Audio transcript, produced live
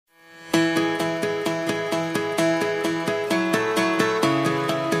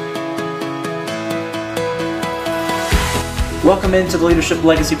Welcome into the Leadership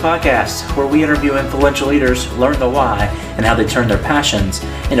Legacy Podcast, where we interview influential leaders, learn the why, and how they turn their passions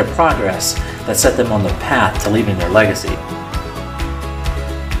into progress that set them on the path to leaving their legacy.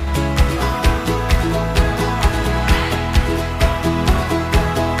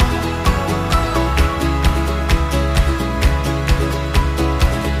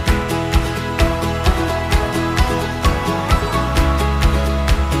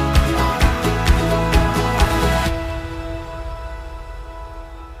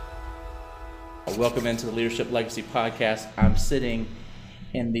 Welcome into the Leadership Legacy Podcast. I'm sitting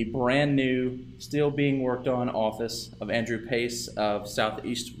in the brand new, still being worked on office of Andrew Pace of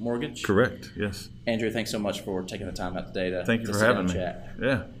Southeast Mortgage. Correct, yes. Andrew, thanks so much for taking the time out today to Thank you to for sit having down me. and chat.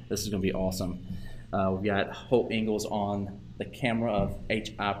 Yeah. This is going to be awesome. We've got Hope Ingalls on the camera of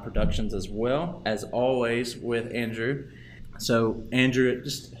HI Productions as well, as always with Andrew. So, Andrew,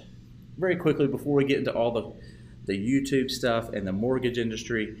 just very quickly before we get into all the YouTube stuff and the mortgage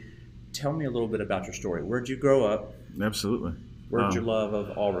industry, tell me a little bit about your story. Where'd you grow up? Absolutely. Where'd your love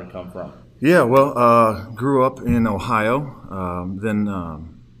of Auburn come from? Yeah, well, grew up in Ohio. Then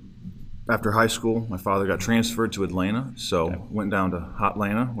after high school, my father got transferred to Atlanta, so went down to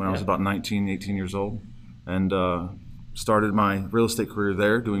Hotlanta when I was about 19, 18 years old, and started my real estate career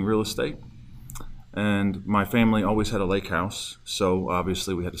there, doing real estate. And my family always had a lake house, so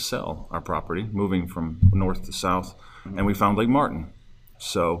obviously we had to sell our property, moving from north to south, and we found Lake Martin.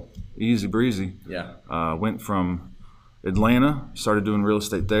 So easy breezy. Yeah. Went from Atlanta, started doing real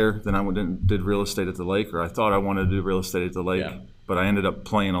estate there. Then I went and did real estate at the lake, or I thought I wanted to do real estate at the lake, but I ended up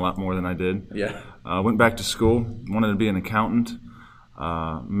playing a lot more than I did. Yeah. Went back to school, wanted to be an accountant,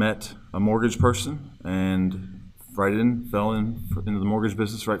 met a mortgage person, and fell into the mortgage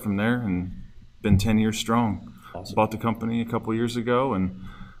business right from there, and been 10 years strong. Awesome. Bought the company a couple years ago, and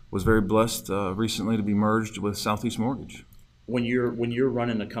was very blessed recently to be merged with Southeast Mortgage. When you're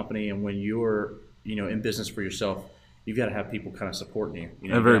running a company and when you're in business for yourself, you've got to have people kind of supporting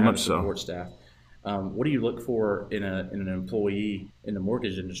you. Very have much a so. support staff. What do you look for in an employee in the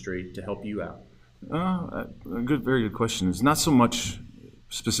mortgage industry to help you out? Very good question. It's not so much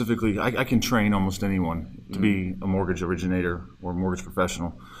specifically. I can train almost anyone to be a mortgage originator or mortgage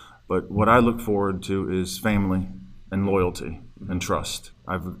professional, but what I look forward to is family and loyalty and trust.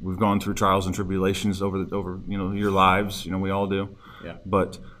 We've gone through trials and tribulations over your lives. We all do. Yeah.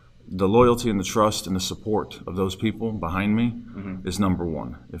 But the loyalty and the trust and the support of those people behind me is number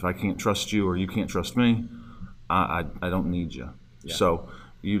one. If I can't trust you or you can't trust me, I don't need you. Yeah. So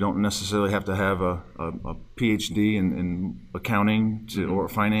you don't necessarily have to have a PhD in accounting or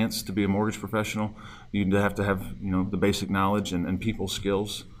finance to be a mortgage professional. You have to have the basic knowledge and people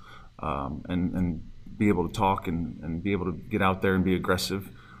skills, and be able to talk and be able to get out there and be aggressive.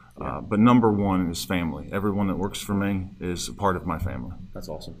 But number one is family. Everyone that works for me is a part of my family. That's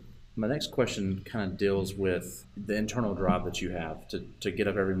awesome. My next question kind of deals with the internal drive that you have to get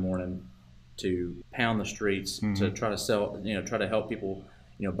up every morning, to pound the streets, to try to sell, try to help people,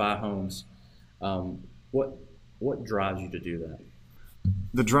 buy homes. What drives you to do that?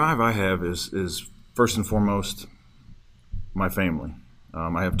 The drive I have is first and foremost my family.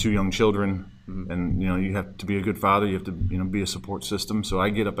 I have 2 young children. And you have to be a good father. You have to be a support system. So I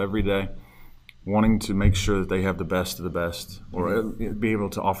get up every day wanting to make sure that they have the best of the best, or be able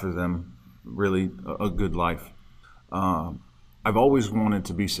to offer them really a good life. I've always wanted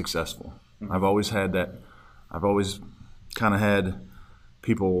to be successful. I've always had that. I've always kind of had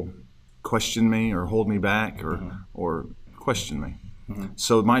people question me or hold me back or question me.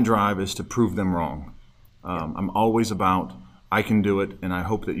 So my drive is to prove them wrong. I'm always about, I can do it, and I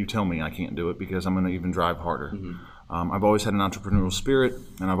hope that you tell me I can't do it, because I'm going to even drive harder. I've always had an entrepreneurial spirit,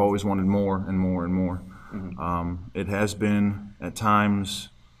 and I've always wanted more and more and more. It has been, at times,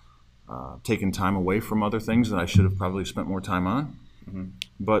 taken time away from other things that I should have probably spent more time on.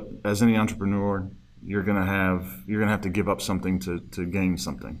 But as any entrepreneur, you're going to have to give up something to gain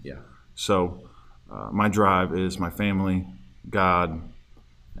something. Yeah. So my drive is my family, God,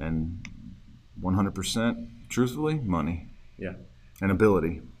 and 100%, truthfully, money. Yeah. And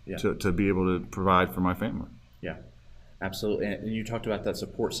ability to be able to provide for my family. Yeah, absolutely. And you talked about that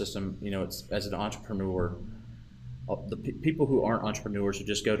support system. It's as an entrepreneur, the people who aren't entrepreneurs, who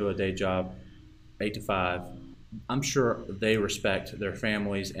just go to a day job, 8 to 5, I'm sure they respect their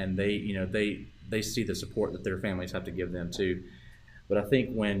families, and they see the support that their families have to give them too. But I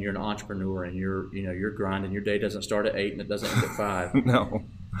think when you're an entrepreneur and you're grinding, your day doesn't start at 8 and it doesn't end at 5. No.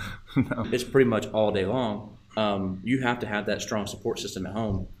 It's pretty much all day long. You have to have that strong support system at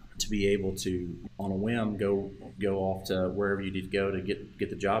home to be able to, on a whim, go off to wherever you need to go to get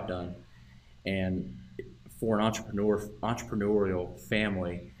the job done. And for an entrepreneurial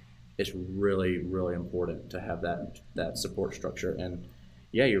family, it's really, really important to have that support structure. And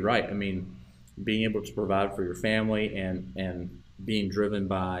yeah, you're right. I mean, being able to provide for your family and being driven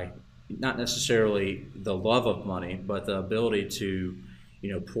by not necessarily the love of money, but the ability to,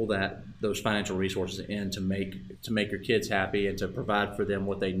 pull those financial resources in to make your kids happy and to provide for them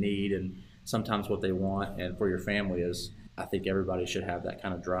what they need and sometimes what they want, and for your family is. I think everybody should have that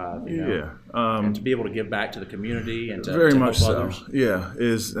kind of drive, and to be able to give back to the community and to very to much help so. others. Yeah,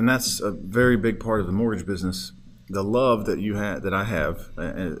 and that's a very big part of the mortgage business. The love that I have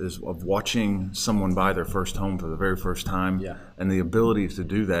is of watching someone buy their first home for the very first time, Yeah. and the ability to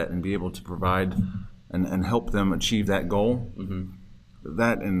do that and be able to provide and help them achieve that goal. Mm-hmm.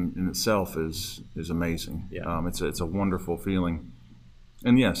 That in itself is amazing. Yeah. It's a wonderful feeling.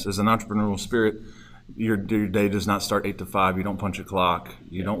 And yes, as an entrepreneurial spirit, your day does not start 8 to 5. You don't punch a clock.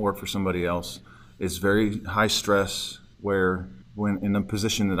 You don't work for somebody else. It's very high stress, where when in the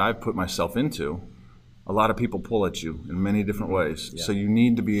position that I've put myself into, a lot of people pull at you in many different ways. Yeah. So you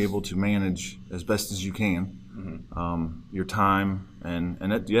need to be able to manage as best as you can your time.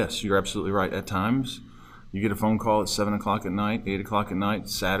 Yes, you're absolutely right. At times, you get a phone call at 7 o'clock at night, 8 o'clock at night,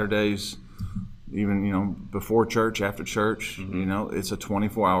 Saturdays, even before church, after church. It's a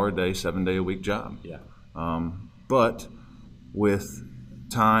 24-hour a day, 7-day-a-week job. Yeah. But with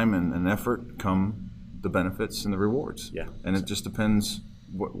time and effort come the benefits and the rewards. Yeah. And it just depends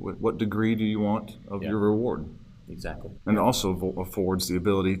what degree do you want of your reward. Exactly. And it also affords the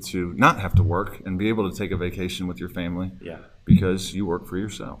ability to not have to work and be able to take a vacation with your family. Yeah. Because you work for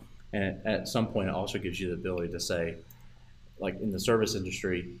yourself. And at some point, it also gives you the ability to say, like in the service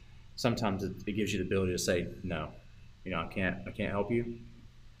industry, sometimes it gives you the ability to say no. I can't help you.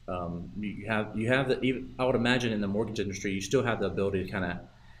 You have the. Even, I would imagine in the mortgage industry, you still have the ability to kind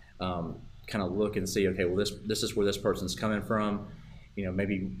of look and see. Okay, well this is where this person's coming from.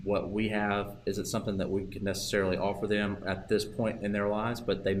 Maybe what we have isn't something that we can necessarily offer them at this point in their lives,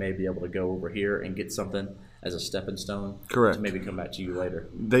 but they may be able to go over here and get something as a stepping stone. Correct. To maybe come back to you later.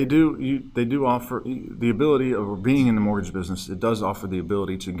 They do offer the ability of being in the mortgage business. It does offer the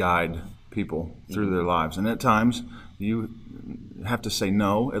ability to guide people through their lives, and at times you have to say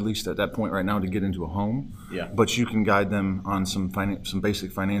no, at least at that point right now, to get into a home. Yeah. But you can guide them on some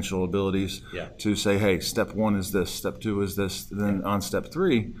basic financial abilities. Yeah. To say, hey, step 1 is this, step 2 is this, then on step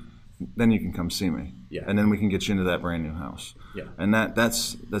 3, then you can come see me. Yeah. And then we can get you into that brand new house. Yeah. And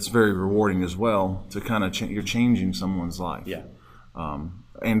that's very rewarding as well, to kind of you're changing someone's life. Yeah.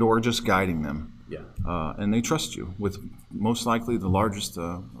 And or just guiding them. Yeah. And they trust you with most likely the largest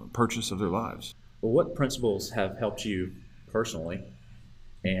purchase of their lives. Well, what principles have helped you personally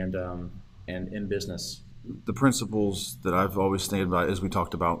and in business? The principles that I've always stayed by, as we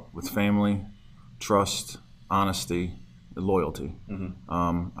talked about, with family, trust, honesty, loyalty.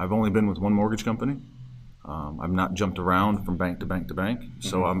 Mm-hmm. I've only been with one mortgage company. I've not jumped around from bank to bank to bank,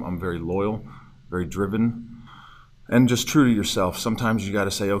 so I'm very loyal, very driven, and just true to yourself. Sometimes you got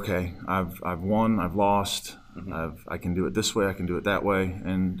to say, okay, I've won, I've lost, I can do it this way, I can do it that way,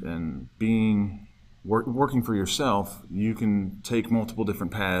 and working for yourself, you can take multiple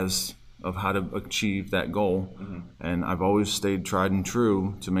different paths of how to achieve that goal. And I've always stayed tried and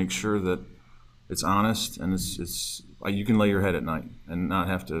true to make sure that it's honest and it's you can lay your head at night and not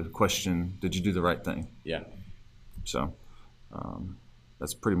have to question, did you do the right thing? Yeah. So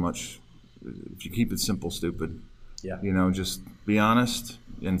that's pretty much, if you keep it simple, stupid. Yeah. Just be honest,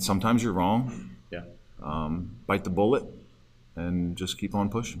 and sometimes you're wrong. Yeah. Bite the bullet and just keep on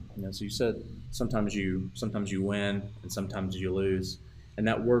pushing. So you said sometimes you win and sometimes you lose, and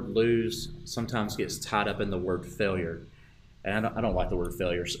that word lose sometimes gets tied up in the word failure. And I don't like the word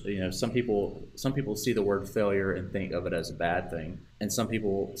failure. Some people see the word failure and think of it as a bad thing, and some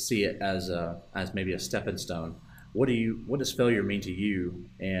people see it as maybe a stepping stone. What does failure mean to you?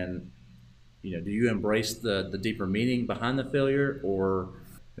 And do you embrace the deeper meaning behind the failure, or?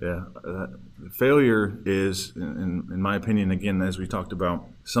 Yeah, failure is, in my opinion, again, as we talked about,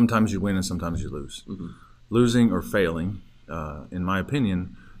 sometimes you win and sometimes you lose. Mm-hmm. Losing or failing, in my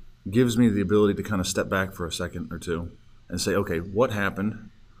opinion, gives me the ability to kind of step back for a second or two and say, okay, what happened?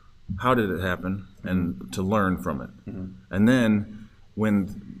 How did it happen? And to learn from it. Mm-hmm. And then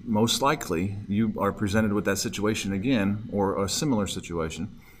when most likely you are presented with that situation again, or a similar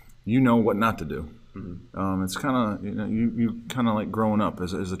situation, you know what not to do. Mm-hmm. It's kind of, you kind of like growing up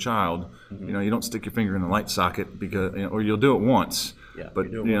as a child. Mm-hmm. You don't stick your finger in the light socket because, or you'll do it once. Yeah, but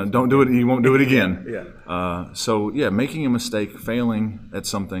don't do it. You won't do it again. Yeah. So making a mistake, failing at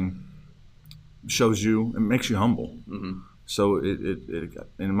something, shows you, it makes you humble. Mm-hmm. So it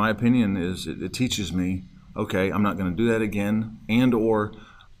in my opinion, it teaches me okay, I'm not going to do that again, and or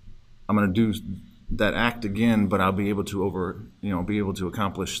I'm going to do that act again, but I'll be able to be able to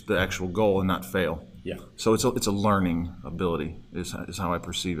accomplish the actual goal and not fail. Yeah. So it's a learning ability is how I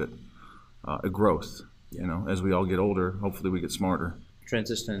perceive it, a growth. As we all get older, hopefully we get smarter.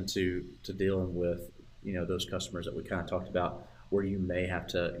 Transition to dealing with those customers that we kind of talked about, where you may have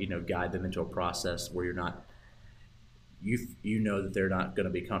to guide them into a process where you're not that they're not going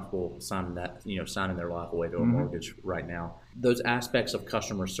to be comfortable signing their life away to a mortgage right now. Those aspects of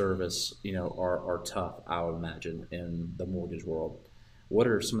customer service are tough, I would imagine, in the mortgage world. What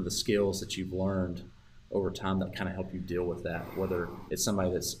are some of the skills that you've learned over time that kind of help you deal with that? Whether it's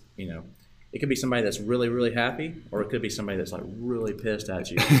somebody that's it could be somebody that's really, really happy, or it could be somebody that's like really pissed at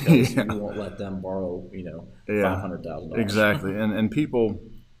you because you won't let them borrow, $500,000. Exactly, and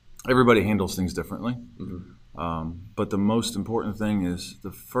everybody handles things differently. But the most important thing is,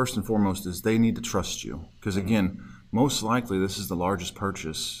 the first and foremost, is they need to trust you, because again, most likely this is the largest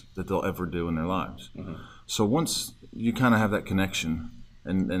purchase that they'll ever do in their lives. So once you kind of have that connection,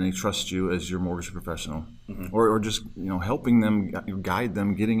 and they trust you as your mortgage professional, or just helping them, guide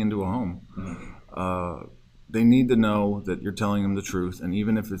them getting into a home. They need to know that you're telling them the truth, and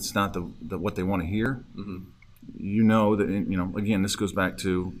even if it's not what they want to hear, that again, this goes back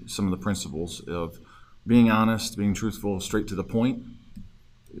to some of the principles of being honest, being truthful, straight to the point.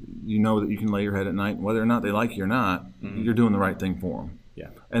 That you can lay your head at night, whether or not they like you or not, you're doing the right thing for them. Yeah.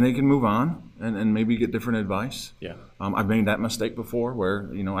 And they can move on and maybe get different advice. Yeah. I've made that mistake before where,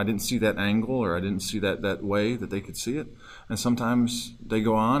 I didn't see that angle, or I didn't see that way that they could see it. And sometimes they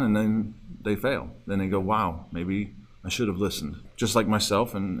go on and then they fail. Then they go, wow, maybe I should have listened. Just like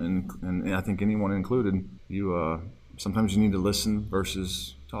myself and I think anyone included, sometimes you need to listen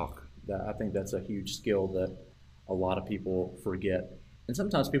versus talk. I think that's a huge skill that a lot of people forget. And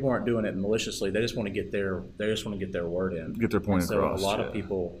sometimes people aren't doing it maliciously. They just want to get their word in. Get their point across. So a lot of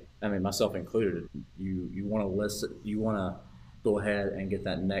people, myself included, you want to listen. You want to go ahead and get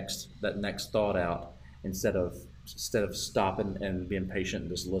that next thought out instead of stopping and being patient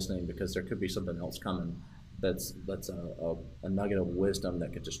and just listening, because there could be something else coming that's a nugget of wisdom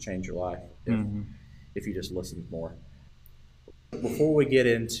that could just change your life if you just listen more. Before we get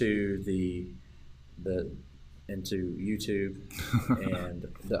into into YouTube and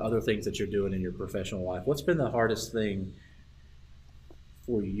the other things that you're doing in your professional life, what's been the hardest thing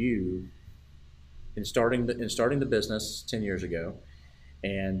for you in starting the business 10 years ago,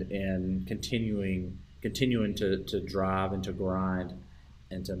 and continuing to drive and to grind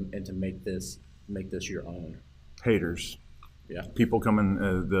and to make this your own? Haters. Yeah. People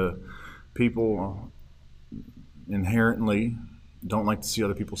people inherently don't like to see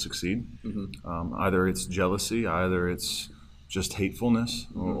other people succeed. Either it's jealousy, either it's just hatefulness,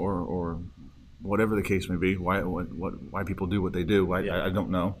 or whatever the case may be. Why people do what they do, I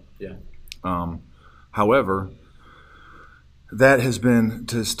don't know. Yeah. However, that has been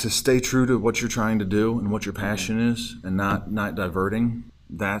to stay true to what you're trying to do and what your passion is, and not diverting.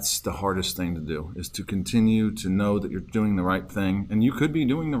 That's the hardest thing to do, is to continue to know that you're doing the right thing, and you could be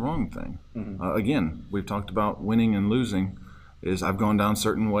doing the wrong thing. Again, we've talked about winning and losing. I've gone down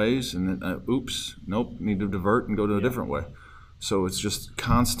certain ways, and then, oops, nope, need to divert and go to a different way. So it's just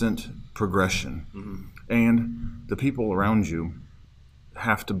constant progression, and the people around you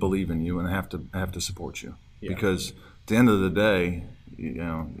have to believe in you and have to support you, because at the end of the day,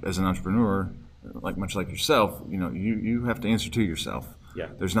 as an entrepreneur, much like yourself, you have to answer to yourself. Yeah.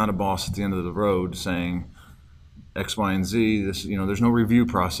 There's not a boss at the end of the road saying X, Y, and Z. There's no review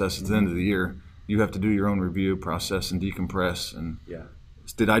process at the end of the year. You have to do your own review process and decompress. And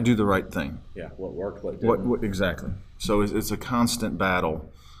did I do the right thing? Yeah. What worked? What didn't? What exactly? So it's a constant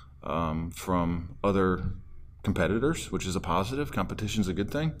battle from other competitors, which is a positive. Competition's a good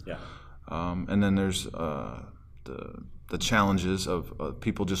thing. Yeah. And then there's the challenges of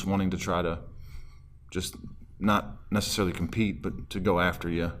people just wanting to try to just not necessarily compete, but to go after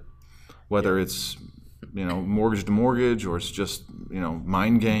you, whether it's mortgage to mortgage, or it's just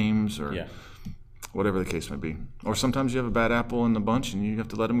mind games, or whatever the case may be. Or sometimes you have a bad apple in the bunch and you have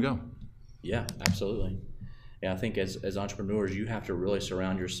to let them go. Yeah, absolutely. Yeah, I think as entrepreneurs, you have to really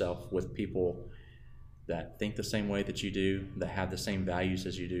surround yourself with people that think the same way that you do, that have the same values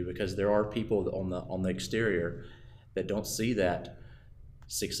as you do, because there are people on the exterior that don't see that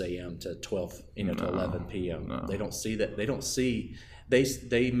 6 a.m. to 12, to 11 p.m. No. They don't see that.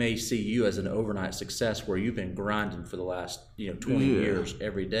 They may see you as an overnight success where you've been grinding for the last 20 years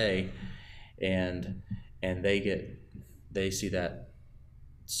every day, and they see that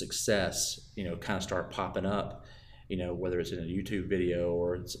success kind of start popping up you know, whether it's in a YouTube video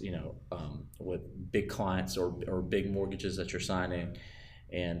or it's, you know, with big clients or big mortgages that you're signing,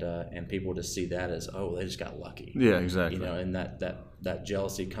 and people just see that as, oh, they just got lucky. Yeah, exactly. You know, and that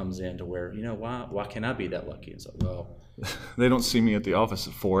jealousy comes in to where, you know, why can't I be that lucky? And so, well, they don't see me at the office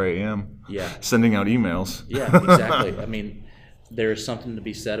at 4 a.m. Yeah, sending out emails. Yeah, exactly. I mean, there's something to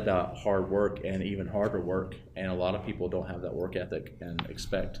be said about hard work and even harder work, and a lot of people don't have that work ethic and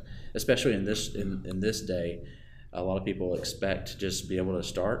expect, especially in this day, a lot of people expect to just be able to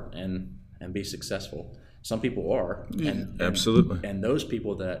start and be successful. Some people are, absolutely. And those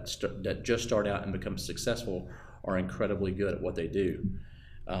people that just start out and become successful are incredibly good at what they do.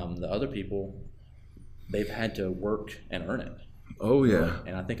 The other people, they've had to work and earn it. Oh yeah.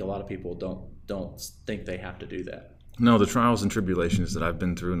 And I think a lot of people don't think they have to do that. No, the trials and tribulations that I've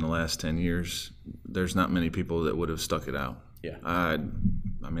been through in the last 10 years, there's not many people that would have stuck it out. Yeah. I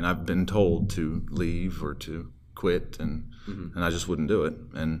mean, I've been told to leave or to quit, and I just wouldn't do it.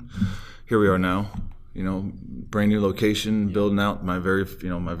 And here we are now, you know, brand new location, building out my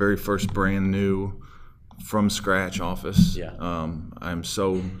very first brand new from scratch office. Yeah. I'm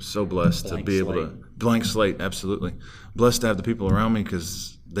so blessed to be able to blank slate. Absolutely blessed to have the people around me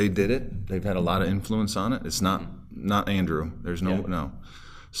because they did it. They've had a lot of influence on it. It's not Andrew. There's no.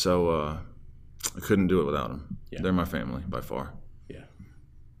 So I couldn't do it without them. Yeah. They're my family by far.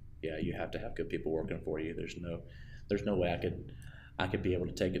 Yeah, you have to have good people working for you. There's no way I could be able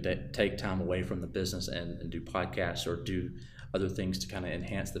to take time away from the business and do podcasts or do other things to kind of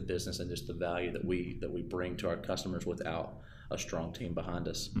enhance the business and just the value that we bring to our customers without a strong team behind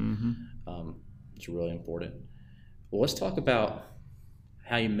us. It's really important. Well, let's talk about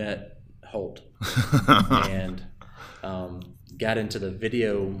how you met Holt and got into the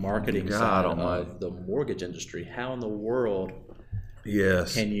video marketing side of the mortgage industry. How in the world?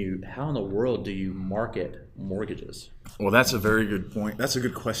 Yes. How in the world do you market mortgages? Well, that's a very good point. That's a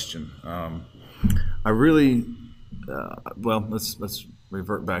good question. I really, let's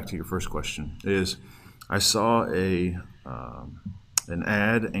revert back to your first question. I saw an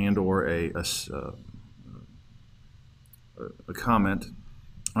ad and or a comment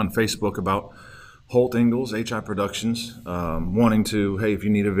on Facebook about Holt Ingalls, HI Productions, wanting to, hey, if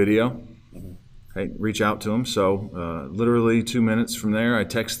you need a video, hey, reach out to him. So literally 2 minutes from there, I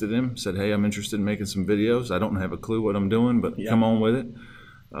texted him, said, hey, I'm interested in making some videos. I don't have a clue what I'm doing, but come on with it.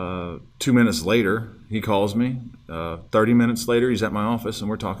 2 minutes later, he calls me. 30 minutes later, he's at my office, and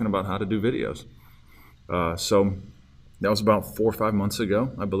we're talking about how to do videos. So that was about 4 or 5 months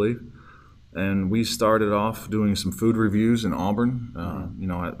ago, I believe. And we started off doing some food reviews in Auburn. You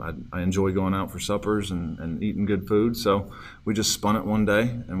know, I enjoy going out for suppers and eating good food. So we just spun it one day,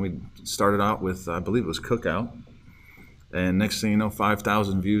 and we started out with, I believe it was Cookout. And next thing you know,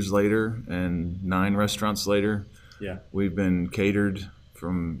 5,000 views later and 9 restaurants later, we've been catered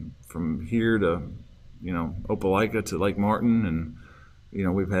from here to, you know, Opelika to Lake Martin. And, you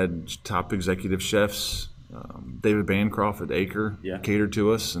know, we've had top executive chefs, David Bancroft at Acre, catered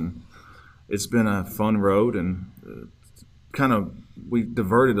to us. And it's been a fun road, and we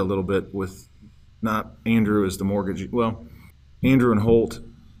diverted a little bit with not Andrew as the mortgage. Well, Andrew and Holt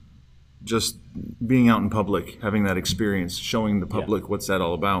just being out in public, having that experience, showing the public what's that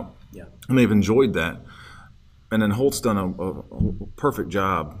all about. Yeah. And they've enjoyed that. And then Holt's done a perfect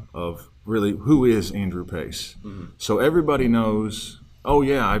job of really, who is Andrew Pace? So everybody knows, oh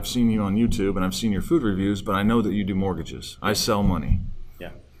yeah, I've seen you on YouTube and I've seen your food reviews, but I know that you do mortgages. I sell money.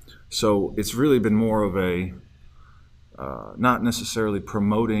 So it's really been more of a, not necessarily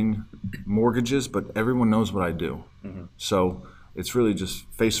promoting mortgages, but everyone knows what I do. So it's really just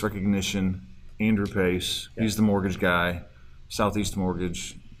face recognition. Andrew Pace, he's the mortgage guy, Southeast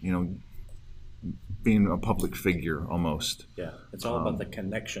Mortgage, you know, being a public figure almost. Yeah, it's all about the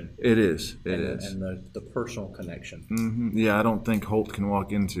connection. It is. It is. And the personal connection. Yeah, I don't think Holt can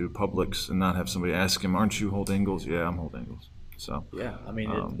walk into Publix and not have somebody ask him, aren't you Holt Ingalls? Yeah, I'm Holt Ingalls. So yeah, I mean,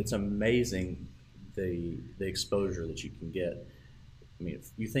 it's amazing the exposure that you can get. I mean,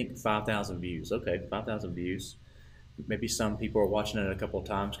 if you think 5,000 views, okay, 5,000 views. Maybe some people are watching it a couple of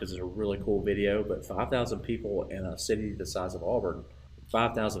times because it's a really cool video, but 5,000 people in a city the size of Auburn,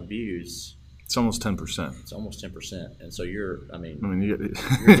 5,000 views. It's almost 10%. It's almost 10%, and so you're going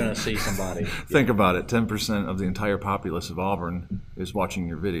to see somebody. Think about it. 10% of the entire populace of Auburn is watching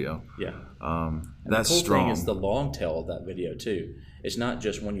your video. Yeah, that's the cool strong. Thing is the long tail of that video too. It's not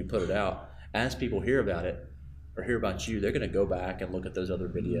just when you put it out. As people hear about it or hear about you, they're going to go back and look at those other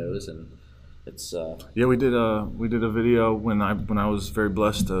videos, and it's. Yeah, we did a video when I was very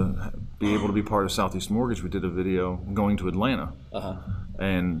blessed to be able to be part of Southeast Mortgage. We did a video going to Atlanta.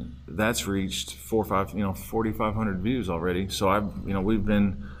 And that's reached 4,500 views already. So we've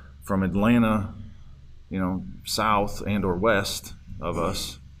been from Atlanta, south and or west of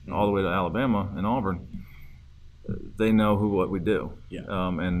us, all the way to Alabama and Auburn. They know what we do. Yeah.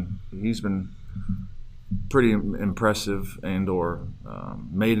 And he's been pretty impressive and or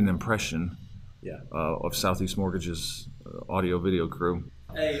made an impression of Southeast Mortgage's audio video crew.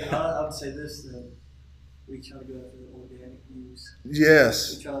 Hey, I would say this, that we try to go after the organic views.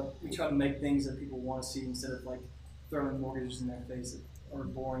 Yes. We try to make things that people want to see instead of like throwing mortgages in their face or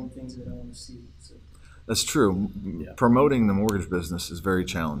boring things that they don't want to see. So. That's true. Yeah. Promoting the mortgage business is very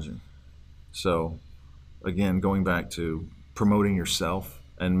challenging. So, again, going back to promoting yourself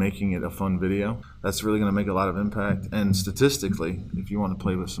and making it a fun video, that's really going to make a lot of impact. And statistically, if you want to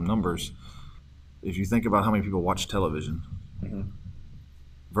play with some numbers, if you think about how many people watch television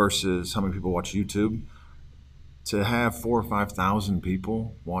versus how many people watch YouTube, to have 4,000 or 5,000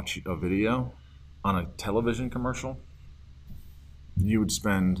 people watch a video on a television commercial, you would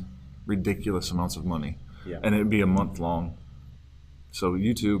spend ridiculous amounts of money, and it'd be a month long. So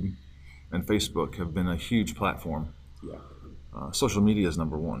YouTube and Facebook have been a huge platform. Social media is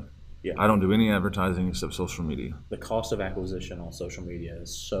number one. I don't do any advertising except social media. The cost of acquisition on social media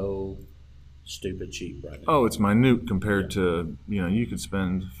is so stupid cheap right now. Oh, it's minute compared to, you could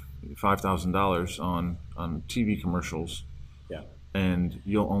spend $5,000 on TV commercials, and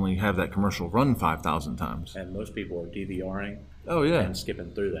you'll only have that commercial run 5,000 times. And most people are DVRing. Oh yeah. And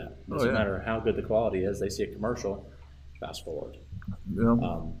skipping through that. Doesn't matter how good the quality is. They see a commercial, fast forward.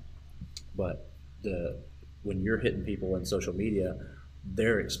 But when you're hitting people in social media,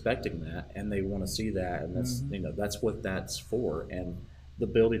 they're expecting that and they want to see that, and that's that's what that's for. And the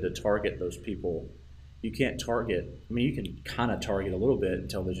ability to target those people, you can't target. I mean, you can kind of target a little bit in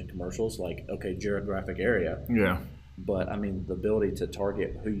television commercials, like geographic area. Yeah. But I mean, the ability to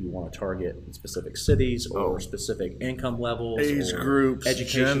target who you want to target in specific cities or specific income levels, age groups,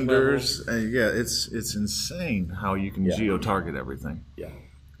 education genders, levels. it's insane how you can geo-target everything. Yeah.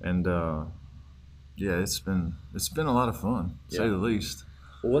 And it's been a lot of fun, to say the least.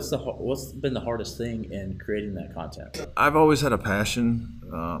 Well, what's been the hardest thing in creating that content? I've always had a passion.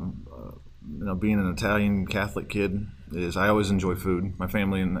 Being an Italian Catholic kid, I always enjoy food. My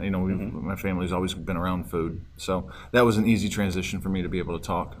family and my family's always been around food, so that was an easy transition for me to be able to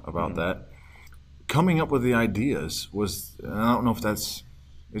talk about that. Coming up with the ideas was, and I don't know if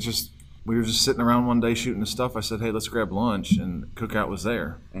we were just sitting around one day shooting the stuff. I said, hey, let's grab lunch, and Cookout was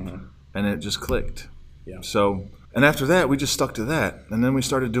there, and it just clicked. Yeah. So, and after that, we just stuck to that, and then we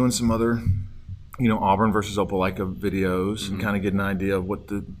started doing some other, Auburn versus Opelika videos, and kind of get an idea of what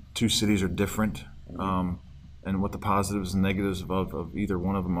the two cities are different, and what the positives and negatives of either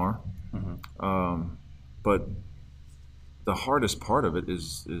one of them are. But the hardest part of it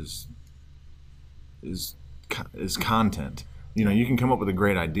is content. You can come up with a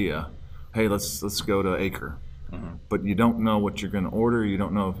great idea. Hey, let's go to Acre. But you don't know what you're going to order. You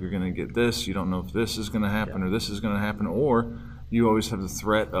don't know if you're going to get this. You don't know if this is going to happen or this is going to happen. Or you always have the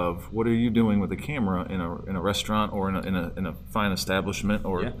threat of, what are you doing with a camera in a restaurant or in a fine establishment?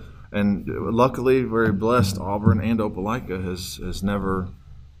 And luckily, very blessed, Auburn and Opelika has never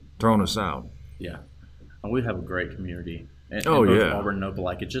thrown us out. Yeah, and we have a great community. And both Auburn and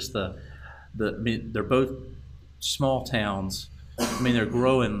Opelika. Just they're both small towns. I mean, they're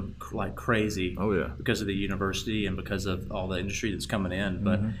growing like crazy. Oh yeah. Because of the university and because of all the industry that's coming in,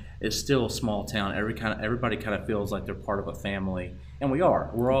 but it's still a small town. Everybody kind of feels like they're part of a family, and we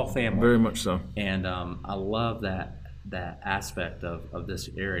are. We're all family. Very much so. And I love that aspect of this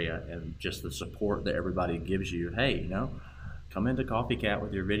area and just the support that everybody gives you. Hey, come into Coffee Cat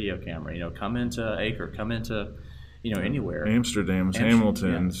with your video camera. Come into Acre. Come into anywhere. Amsterdam's,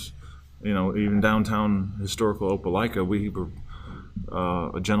 Hamilton's. Even downtown historical Opelika.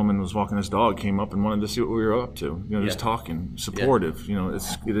 A gentleman was walking his dog, came up and wanted to see what we were up to. Just talking, supportive.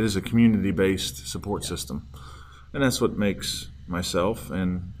 It is a community-based support system, and that's what makes myself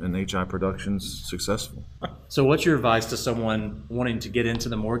and HI Productions successful. So, what's your advice to someone wanting to get into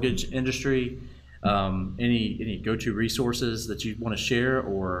the mortgage industry? Any go-to resources that you want to share,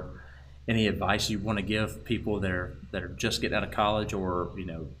 or any advice you want to give people that are just getting out of college or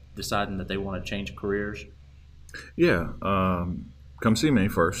deciding that they want to change careers? Yeah. Come see me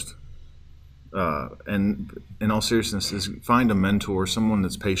first. And in all seriousness, is find a mentor, someone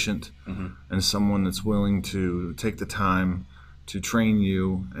that's patient and someone that's willing to take the time to train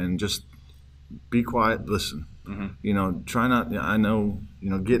you, and just be quiet, listen. Try not, I know,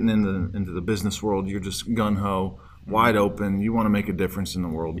 getting into the business world, you're just gung-ho, wide open, you want to make a difference in the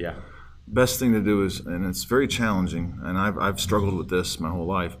world. Yeah. best thing to do is, and it's very challenging, and I've struggled with this my whole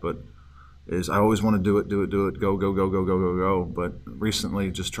life, but is I always want to do it, go. But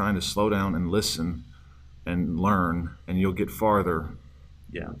recently, just trying to slow down and listen and learn, and you'll get farther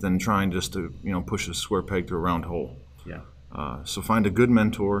than trying just to push a square peg through a round hole. So find a good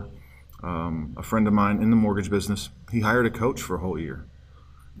mentor. A friend of mine in the mortgage business, he hired a coach for a whole year.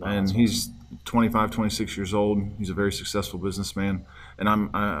 And he's 25, 26 years old. He's a very successful businessman. And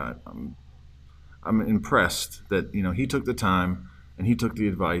I'm impressed that, he took the time and he took the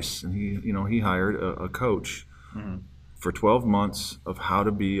advice, and he hired a coach for 12 months of how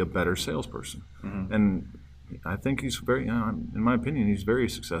to be a better salesperson. And I think he's very, in my opinion, he's very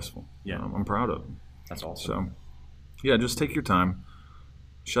successful. I'm proud of him. That's awesome. So, just take your time.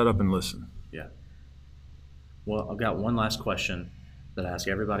 Shut up and listen. Yeah. Well, I've got one last question that I ask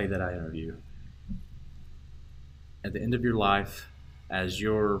everybody that I interview. At the end of your life, as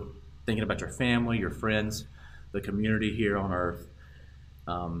you're thinking about your family, your friends, the community here on earth,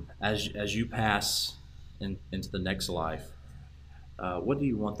 as you pass into the next life, what do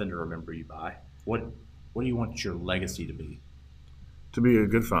you want them to remember you by? What do you want your legacy to be? To be a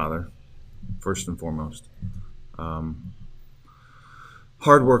good father, first and foremost.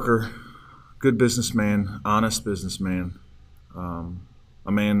 Hard worker, good businessman, honest businessman,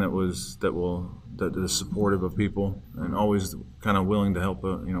 a man that is supportive of people and always kind of willing to help,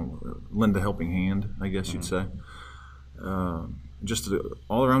 lend a helping hand, I guess you'd say. Just an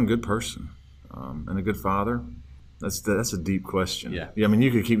all-around good person and a good father. That's a deep question. Yeah. I mean, you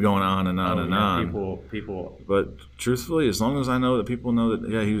could keep going on and on and on. People. But truthfully, as long as I know that people know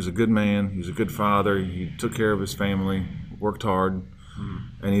that, he was a good man, he was a good father, he took care of his family, worked hard,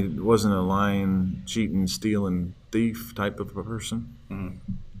 and he wasn't a lying, cheating, stealing thief type of a person,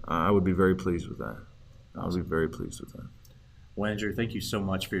 I would be very pleased with that. I would be very pleased with that. Well, Andrew, thank you so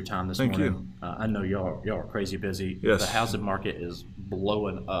much for your time this morning. Thank you. I know y'all are crazy busy. Yes. The housing market is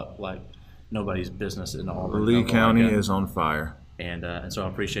blowing up like nobody's business in Auburn. Lee County is on fire. And so I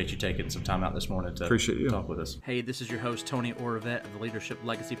appreciate you taking some time out this morning to talk with us. Hey, this is your host, Tony Oravette of the Leadership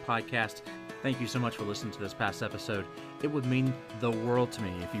Legacy Podcast. Thank you so much for listening to this past episode. It would mean the world to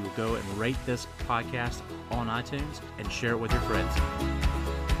me if you would go and rate this podcast on iTunes and share it with your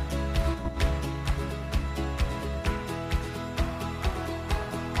friends.